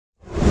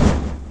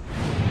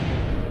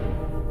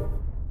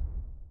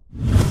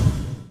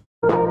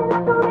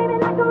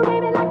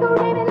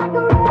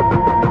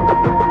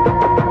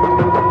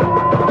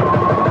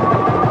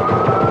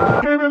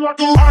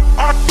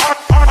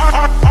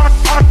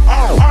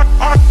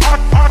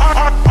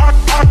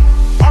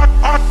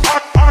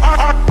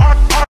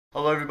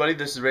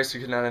this is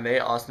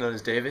Racer98, also known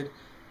as David.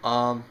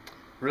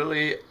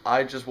 Really,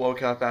 I just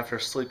woke up after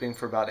sleeping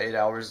for about 8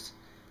 hours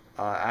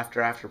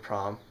after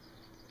prom.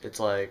 It's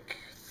like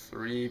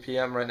 3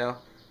 p.m. right now.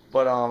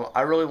 But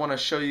I really want to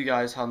show you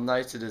guys how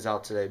nice it is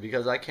out today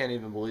because I can't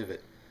even believe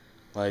it.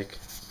 Like,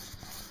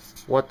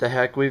 what the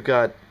heck? We've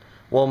got,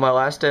 well, my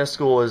last day of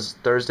school is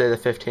Thursday the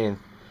 15th.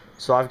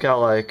 So I've got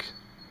like,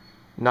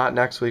 not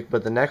next week,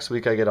 but the next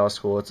week I get out of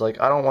school. It's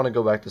like, I don't want to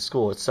go back to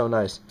school. It's so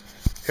nice.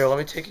 Here, let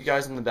me take you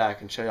guys in the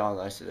back and show you how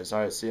nice it is.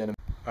 Alright, see you in a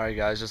minute. Alright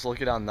guys, just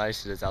look at how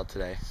nice it is out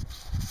today.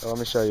 So let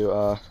me show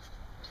you.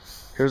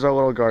 Here's our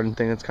little garden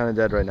thing. It's kind of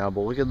dead right now,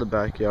 but look at the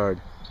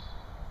backyard.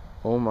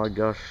 Oh my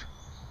gosh.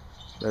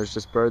 There's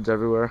just birds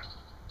everywhere.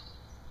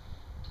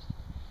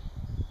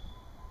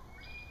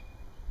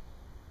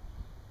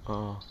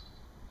 Oh.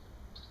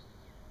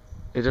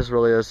 It just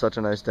really is such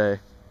a nice day.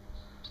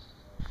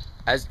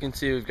 As you can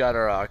see, we've got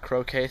our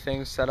croquet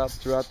things set up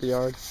throughout the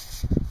yard.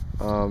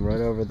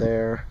 Right over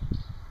there,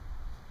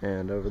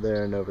 and over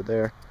there, and over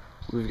there.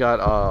 We've got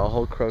a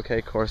whole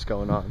croquet course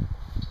going on.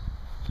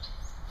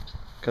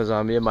 Because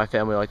me and my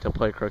family like to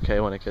play croquet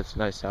when it gets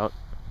nice out.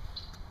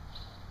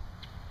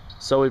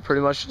 So we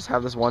pretty much just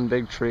have this one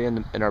big tree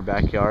in our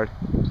backyard.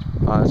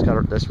 It's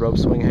got this rope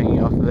swing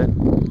hanging off of it.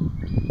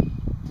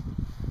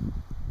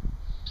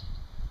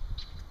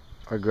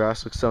 Our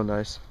grass looks so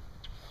nice.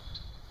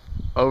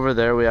 Over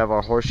there we have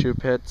our horseshoe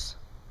pits.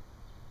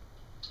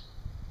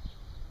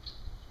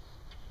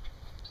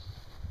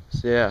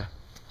 So yeah.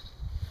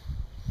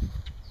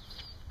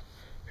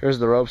 Here's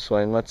the rope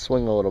swing. Let's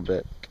swing a little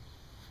bit.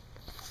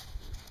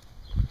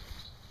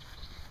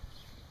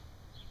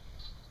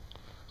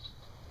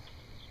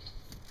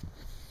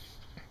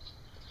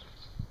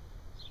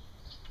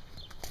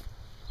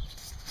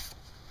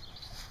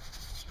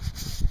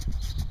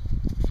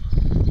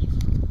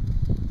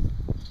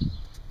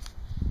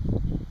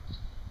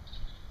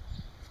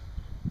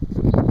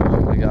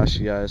 Oh my gosh,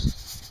 you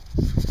guys.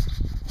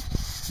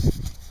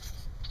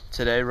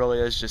 Today really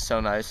is just so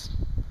nice.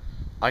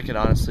 I could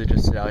honestly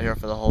just sit out here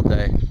for the whole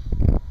day.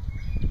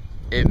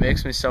 It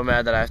makes me so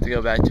mad that I have to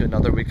go back to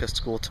another week of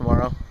school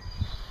tomorrow.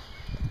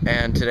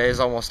 And today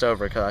is almost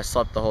over because I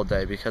slept the whole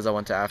day because I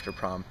went to after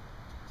prom.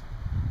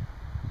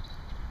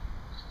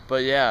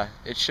 But yeah,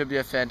 it should be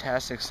a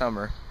fantastic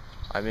summer.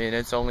 I mean,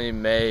 it's only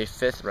May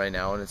 5th right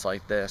now and it's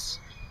like this.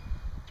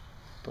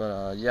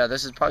 But yeah,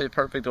 this is probably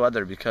perfect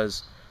weather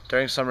because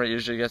during summer it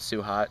usually gets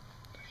too hot.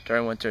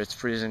 During winter it's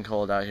freezing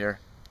cold out here.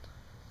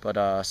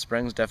 But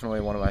spring's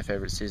definitely one of my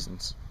favorite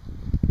seasons.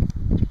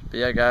 But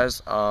yeah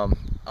guys, I'll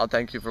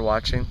thank you for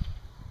watching.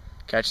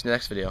 Catch you in the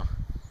next video.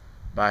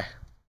 Bye.